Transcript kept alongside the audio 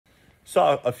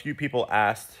Saw a few people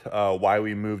asked why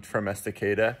we moved from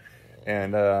Estacada,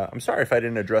 and I'm sorry if I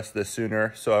didn't address this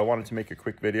sooner, so I wanted to make a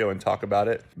quick video and talk about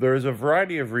it. There's a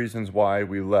variety of reasons why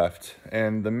we left,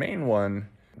 and the main one,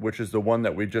 which is the one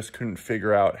that we just couldn't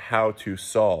figure out how to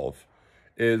solve,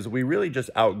 is we really just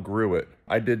outgrew it.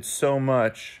 I did so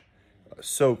much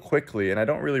so quickly, and I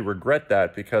don't really regret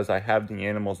that because I have the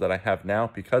animals that I have now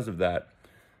because of that,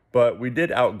 but we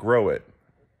did outgrow it.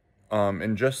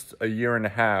 In just a year and a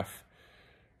half,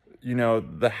 you know,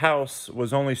 the house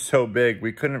was only so big,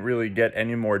 we couldn't really get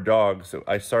any more dogs. So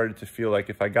I started to feel like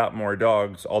if I got more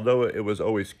dogs, although it was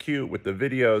always cute with the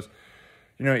videos,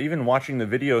 you know, even watching the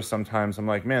videos sometimes, I'm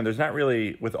like, man, there's not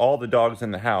really, with all the dogs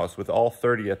in the house, with all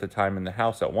 30 at the time in the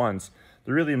house at once,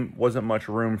 there really wasn't much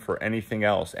room for anything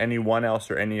else, anyone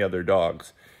else or any other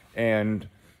dogs. And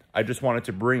I just wanted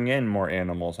to bring in more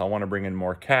animals. I want to bring in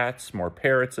more cats, more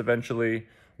parrots eventually,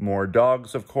 more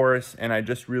dogs, of course. And I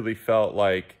just really felt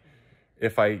like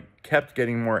if I kept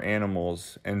getting more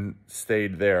animals and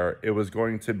stayed there, it was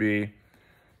going to be,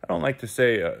 I don't like to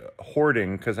say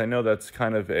hoarding, because I know that's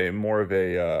kind of a more of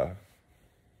a,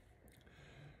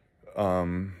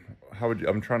 I'm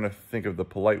trying to think of the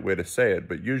polite way to say it,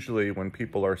 but usually when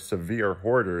people are severe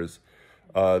hoarders,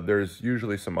 there's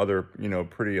usually some other, you know,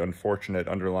 pretty unfortunate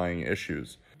underlying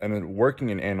issues. And then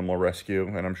working in animal rescue,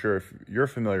 and I'm sure if you're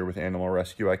familiar with animal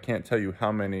rescue, I can't tell you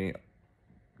how many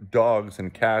dogs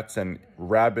and cats and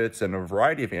rabbits and a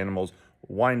variety of animals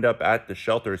wind up at the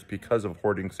shelters because of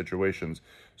hoarding situations.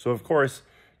 So of course,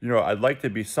 you know, I'd like to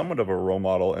be somewhat of a role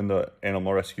model in the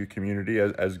animal rescue community,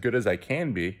 as good as I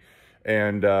can be.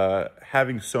 And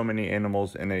having so many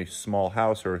animals in a small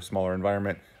house or a smaller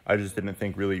environment, I just didn't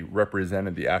think really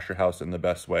represented the Asher House in the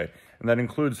best way. And that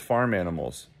includes farm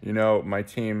animals. You know, my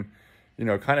team, you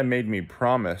know, kind of made me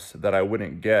promise that I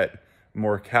wouldn't get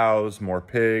more cows, more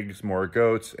pigs, more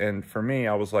goats. And for me,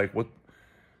 I was like, what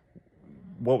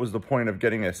was the point of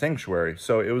getting a sanctuary?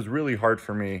 So it was really hard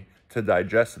for me to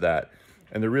digest that.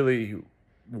 And there really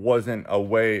wasn't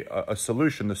a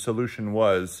solution. The solution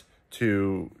was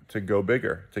to go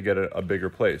bigger, to get a bigger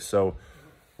place. So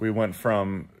we went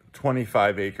from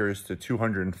 25 acres to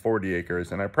 240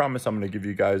 acres. And I promise I'm going to give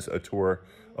you guys a tour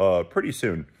pretty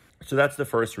soon. So that's the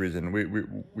first reason. We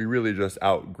really just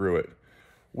outgrew it.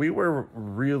 We were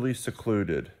really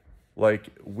secluded. Like,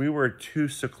 we were too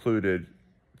secluded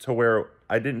to where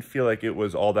I didn't feel like it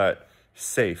was all that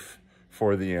safe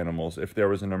for the animals. If there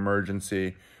was an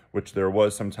emergency, which there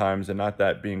was sometimes, and not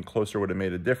that being closer would have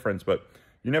made a difference, but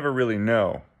you never really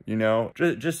know, you know?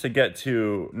 Just to get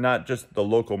to not just the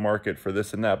local market for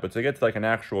this and that, but to get to like an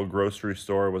actual grocery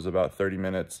store was about 30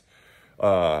 minutes.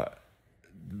 Our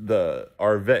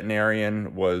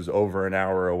veterinarian was over an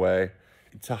hour away.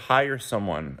 To hire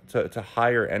someone, to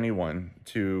hire anyone,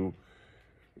 to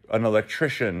an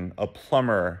electrician, a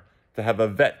plumber, to have a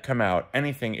vet come out,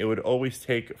 anything, it would always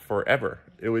take forever.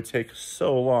 It would take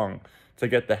so long to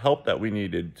get the help that we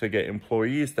needed, to get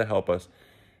employees to help us.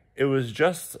 It was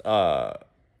just a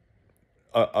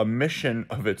mission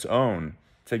of its own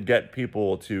to get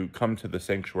people to come to the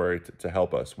sanctuary to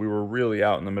help us. We were really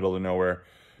out in the middle of nowhere.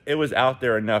 It was out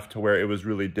there enough to where it was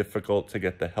really difficult to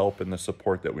get the help and the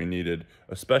support that we needed,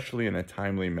 especially in a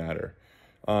timely manner.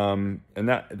 And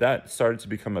that started to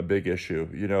become a big issue.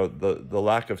 You know, the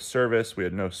lack of service. We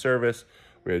had no service.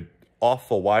 We had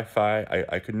awful Wi-Fi.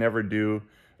 I could never do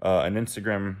an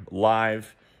Instagram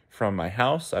live from my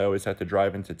house. I always had to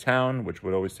drive into town, which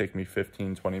would always take me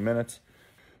 15, 20 minutes.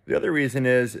 The other reason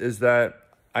is that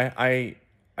I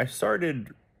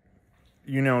started,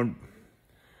 you know,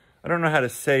 I don't know how to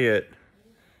say it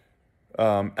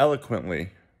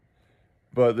eloquently,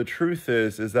 but the truth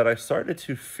is that I started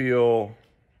to feel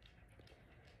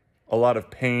a lot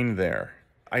of pain there.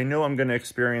 I know I'm going to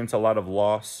experience a lot of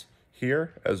loss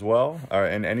here as well,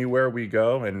 and anywhere we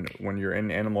go, and when you're in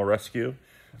animal rescue,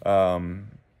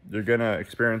 you're going to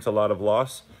experience a lot of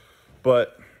loss,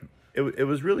 but it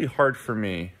was really hard for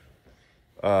me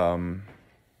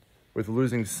with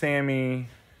losing Sammy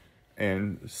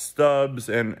and Stubbs,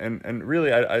 and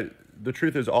really, the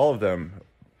truth is all of them,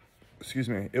 excuse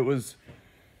me, it was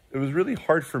really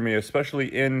hard for me, especially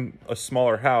in a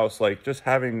smaller house, like just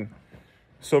having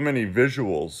so many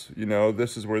visuals, you know,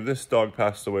 this is where this dog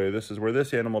passed away, this is where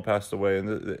this animal passed away,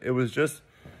 and it was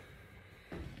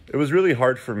really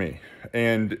hard for me.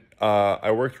 And I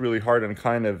worked really hard on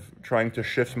kind of trying to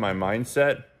shift my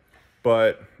mindset,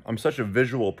 but I'm such a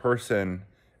visual person,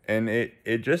 and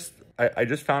I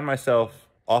just found myself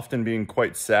often being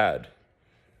quite sad.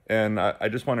 And I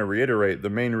just want to reiterate, the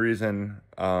main reason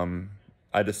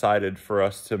I decided for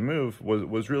us to move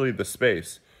was really the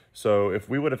space. So if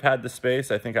we would have had the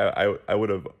space, I think I would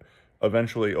have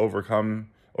eventually overcame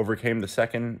the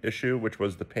second issue, which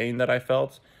was the pain that I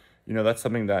felt. You know, that's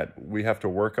something that we have to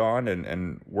work on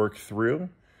and work through,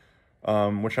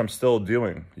 which I'm still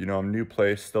doing. You know, I'm new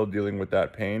place, still dealing with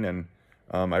that pain. And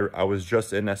I was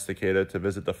just in Estacada to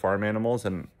visit the farm animals,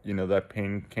 and, you know, that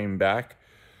pain came back.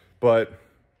 But,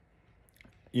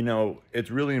 you know, it's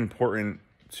really important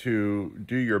to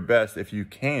do your best if you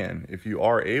can, if you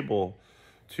are able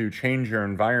to change your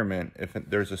environment. If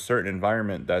there's a certain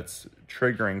environment that's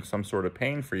triggering some sort of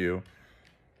pain for you,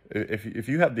 if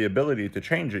you have the ability to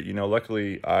change it, you know,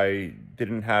 luckily I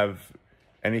didn't have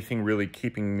anything really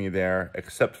keeping me there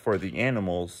except for the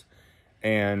animals.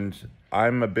 And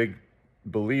I'm a big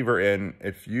believer in,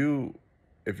 if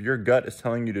your gut is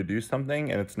telling you to do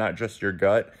something, and it's not just your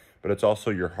gut, but it's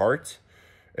also your heart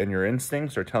and your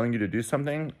instincts are telling you to do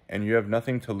something, and you have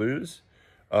nothing to lose.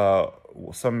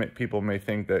 Some people may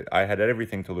think that I had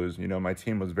everything to lose. You know, my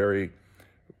team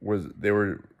they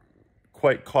were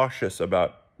quite cautious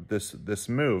about this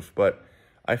move, but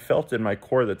I felt in my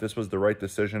core that this was the right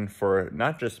decision for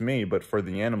not just me, but for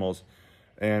the animals.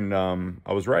 And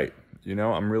I was right. You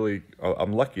know, I'm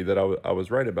lucky that I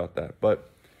was right about that. But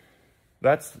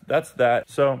that's that.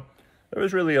 So there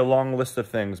was really a long list of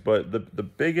things, but the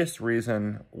biggest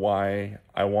reason why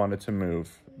I wanted to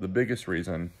move, the biggest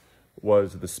reason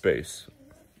was the space.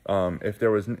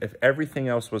 If everything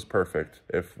else was perfect,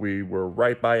 if we were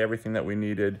right by everything that we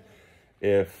needed,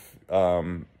 if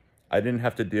I didn't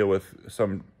have to deal with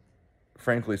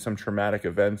frankly, some traumatic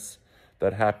events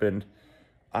that happened,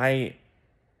 I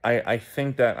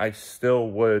think that I still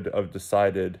would have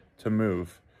decided to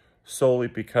move, solely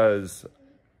because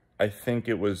I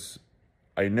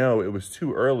know it was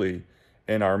too early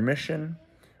in our mission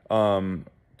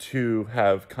to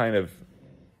have kind of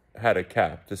had a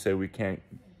cap to say we can't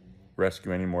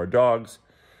rescue any more dogs,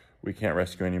 we can't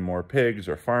rescue any more pigs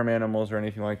or farm animals or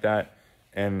anything like that,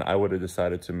 and I would have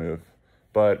decided to move.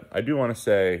 But I do want to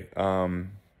say,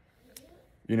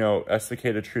 you know,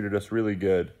 Estacada treated us really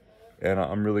good, and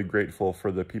I'm really grateful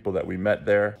for the people that we met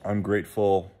there. I'm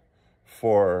grateful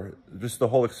for just the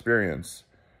whole experience.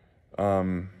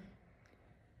 The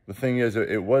thing is,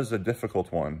 it was a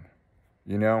difficult one,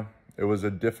 you know? It was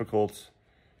a difficult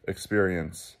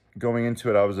experience. Going into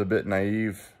it, I was a bit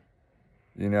naive,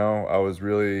 you know? I was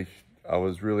really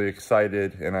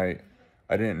excited, and I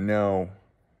didn't know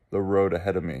the road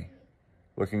ahead of me.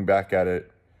 Looking back at it,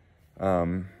 you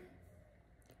know,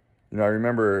 I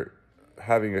remember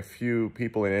having a few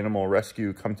people in animal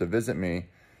rescue come to visit me,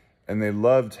 and they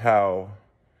loved how,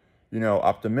 you know,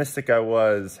 optimistic I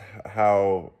was,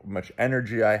 how much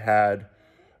energy I had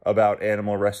about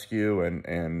animal rescue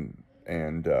and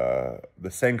the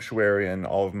sanctuary and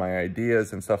all of my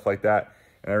ideas and stuff like that.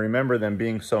 And I remember them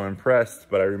being so impressed,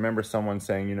 but I remember someone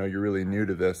saying, you know, you're really new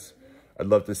to this. I'd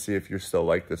love to see if you're still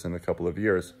like this in a couple of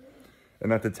years.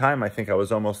 And at the time, I think I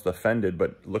was almost offended,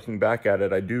 but looking back at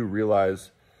it, I do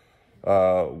realize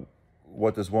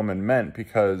what this woman meant,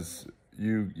 because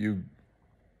you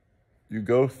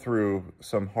go through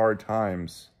some hard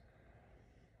times,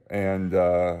 and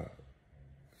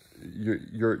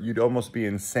you'd almost be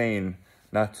insane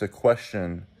not to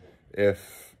question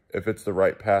if it's the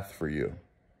right path for you,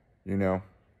 you know?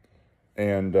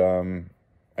 And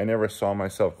I never saw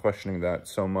myself questioning that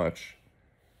so much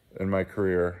in my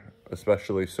career,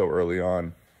 especially so early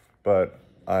on. But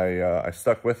I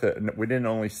stuck with it, and we didn't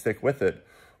only stick with it,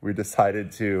 we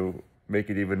decided to make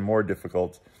it even more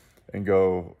difficult and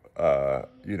go,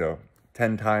 you know,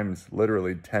 10 times,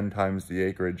 literally 10 times the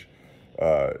acreage,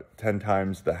 10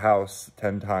 times the house,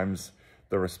 10 times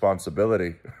the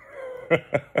responsibility.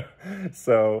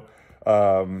 So,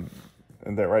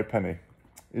 isn't that right, Penny?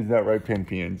 Is that right, Pen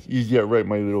Pans? Is that right,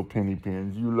 my little Penny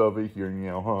Pans? You love it here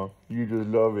now, huh? You just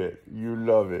love it. You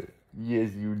love it.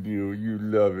 Yes, you do. You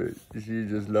love it. She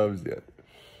just loves it.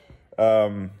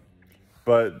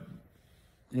 But,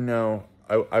 you know,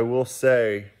 I will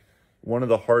say one of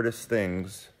the hardest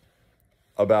things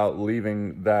about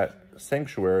leaving that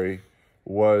sanctuary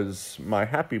was my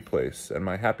happy place. And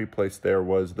my happy place there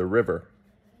was the river.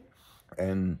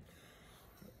 And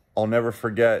I'll never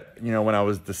forget, you know, when I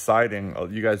was deciding,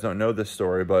 you guys don't know this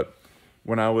story, but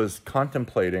when I was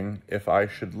contemplating if I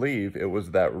should leave, it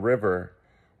was that river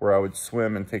where I would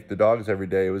swim and take the dogs every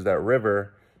day. It was that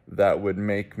river that would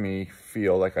make me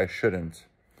feel like I shouldn't.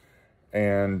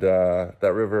 And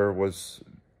that river was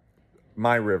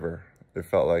my river. It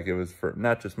felt like it was for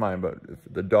not just mine, but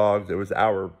the dogs. It was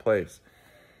our place.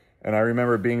 And I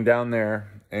remember being down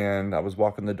there, and I was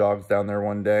walking the dogs down there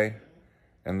one day,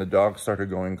 and the dogs started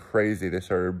going crazy. They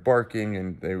started barking,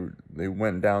 and they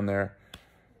went down there,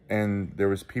 and there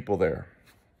was people there.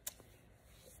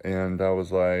 And I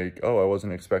was like, oh, I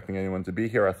wasn't expecting anyone to be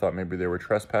here. I thought maybe they were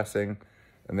trespassing.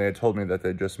 And they had told me that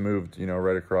they just moved, you know,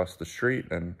 right across the street,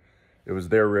 and it was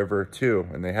their river too.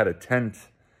 And they had a tent.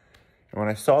 And when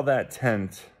I saw that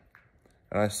tent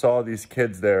and I saw these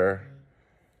kids there,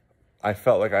 I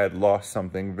felt like I had lost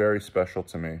something very special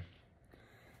to me.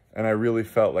 And I really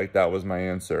felt like that was my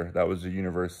answer. That was the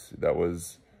universe. That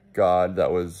was God.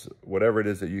 That was whatever it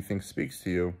is that you think speaks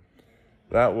to you.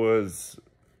 That was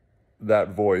that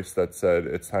voice that said,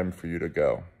 it's time for you to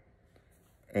go.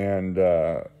 And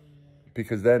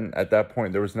because then at that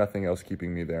point, there was nothing else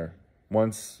keeping me there.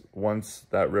 Once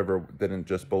that river didn't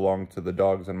just belong to the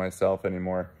dogs and myself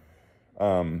anymore,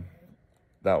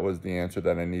 that was the answer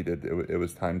that I needed. It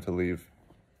was time to leave.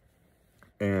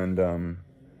 And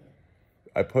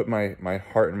I put my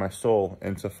heart and my soul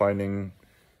into finding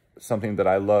something that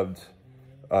I loved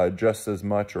just as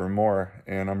much or more.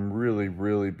 And I'm really,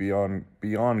 really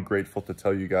beyond grateful to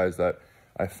tell you guys that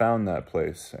I found that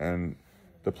place. And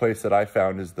the place that I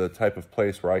found is the type of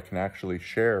place where I can actually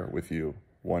share with you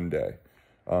one day.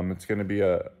 It's going to be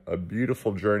a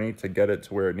beautiful journey to get it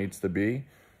to where it needs to be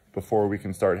before we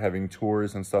can start having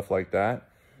tours and stuff like that.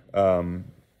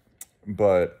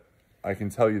 But I can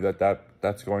tell you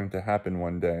that's going to happen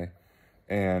one day.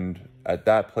 And at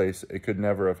that place, it could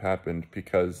never have happened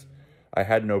because I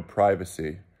had no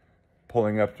privacy.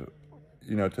 Pulling up,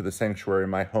 you know, to the sanctuary,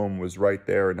 my home was right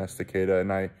there in Estacada.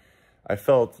 And I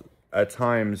felt at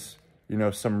times, you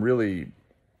know, some really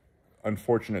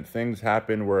unfortunate things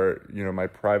happened where, you know, my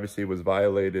privacy was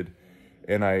violated,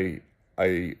 and I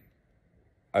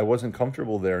wasn't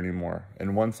comfortable there anymore.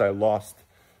 And once I lost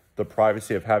the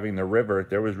privacy of having the river,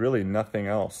 there was really nothing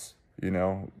else, you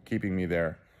know, keeping me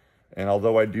there. And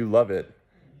although I do love it,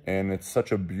 and it's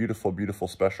such a beautiful, beautiful,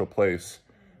 special place,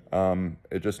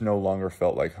 it just no longer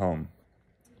felt like home.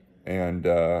 And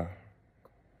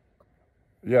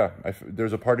yeah,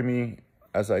 there's a part of me,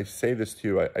 as I say this to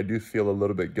you, I do feel a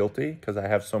little bit guilty because I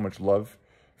have so much love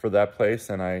for that place,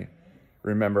 and I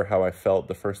remember how I felt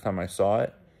the first time I saw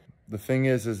it. The thing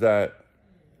is that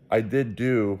I did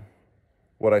do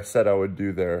what I said I would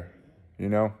do there, you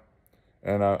know?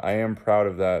 And I am proud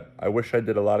of that. I wish I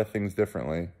did a lot of things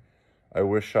differently. I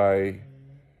wish I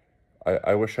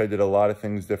did a lot of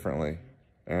things differently.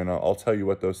 And I'll tell you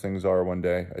what those things are one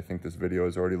day. I think this video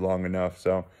is already long enough,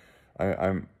 so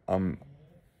I'm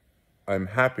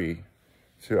happy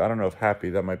to, I don't know if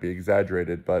happy, that might be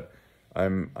exaggerated, but I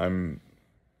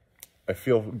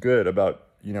feel good about,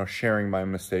 you know, sharing my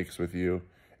mistakes with you.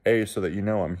 So that you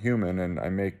know I'm human and I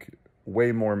make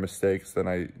way more mistakes than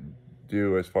I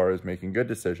do as far as making good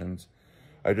decisions.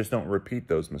 I just don't repeat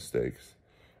those mistakes.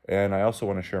 And I also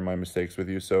want to share my mistakes with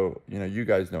you so, you know, you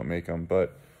guys don't make them.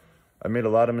 But I made a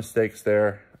lot of mistakes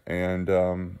there, and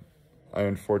I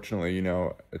unfortunately, you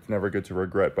know, it's never good to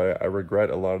regret, but I regret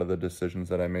a lot of the decisions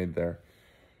that I made there.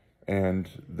 And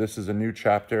this is a new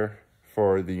chapter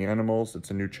for the animals.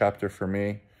 It's a new chapter for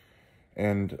me.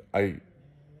 And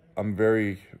I'm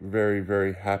very, very,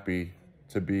 very happy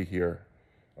to be here.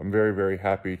 I'm very, very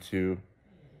happy to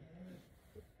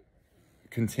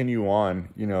continue on,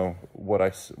 you know, what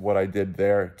I did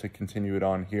there, to continue it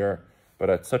on here, but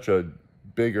at such a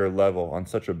bigger level, on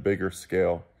such a bigger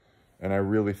scale. And I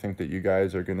really think that you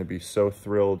guys are going to be so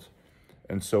thrilled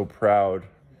and so proud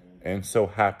and so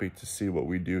happy to see what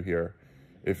we do here.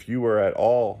 If you were at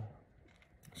all,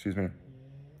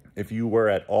 if you were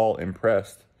at all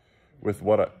impressed with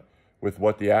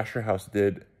what the Asher House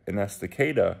did in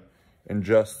Estacada in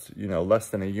just, you know, less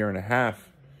than a year and a half,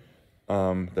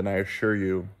 then I assure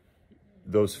you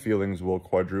those feelings will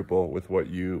quadruple with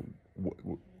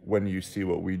when you see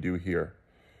what we do here.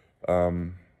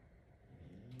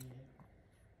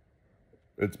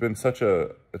 It's been such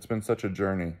a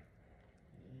journey.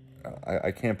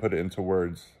 I can't put it into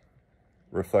words.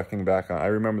 Reflecting back on, I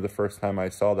remember the first time I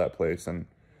saw that place and,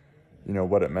 you know,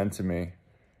 what it meant to me.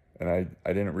 And I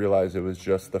didn't realize it was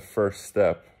just the first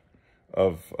step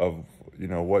of you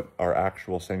know, what our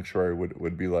actual sanctuary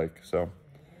would be like. So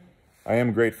I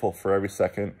am grateful for every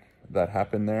second that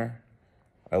happened there.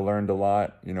 I learned a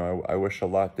lot. You know, I wish a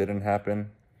lot didn't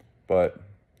happen, but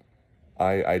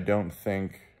I don't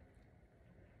think,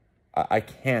 I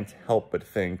can't help but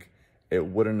think it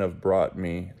wouldn't have brought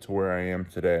me to where I am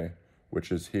today,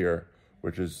 which is here,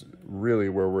 which is really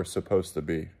where we're supposed to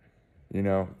be. You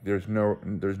know, there's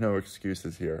no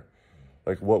excuses here.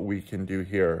 Like, what we can do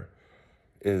here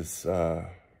is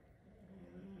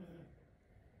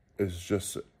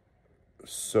just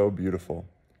so beautiful.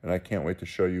 And I can't wait to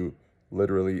show you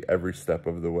literally every step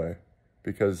of the way.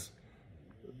 Because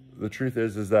the truth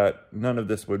is that none of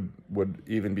this would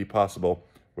even be possible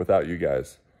without you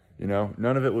guys. You know,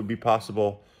 none of it would be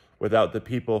possible without the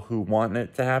people who want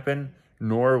it to happen,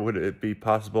 nor would it be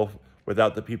possible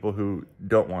without the people who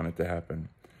don't want it to happen.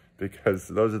 Because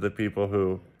those are the people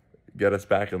who get us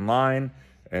back in line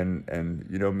and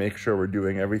you know, make sure we're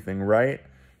doing everything right.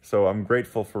 So I'm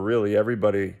grateful for really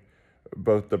everybody,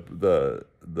 both the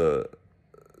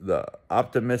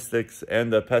optimistics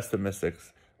and the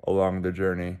pessimistics along the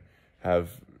journey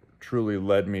have truly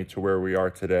led me to where we are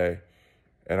today.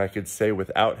 And I could say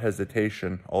without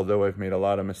hesitation, although I've made a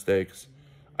lot of mistakes,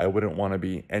 I wouldn't want to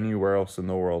be anywhere else in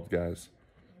the world, guys.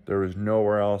 There is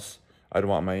nowhere else I'd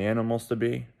want my animals to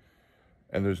be,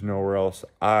 and there's nowhere else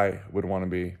I would want to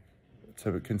be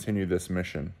to continue this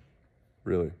mission,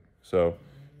 really. So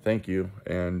thank you.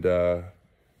 And to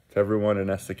everyone in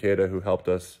Estacada who helped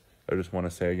us, I just want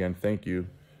to say again, thank you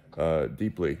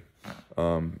deeply.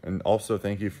 And also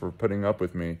thank you for putting up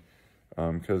with me,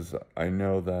 because I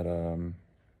know that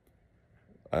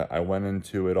I went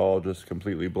into it all just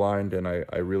completely blind, and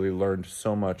I really learned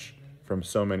so much from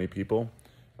so many people.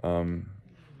 And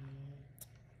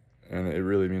it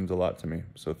really means a lot to me.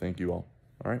 So thank you all.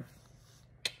 All right.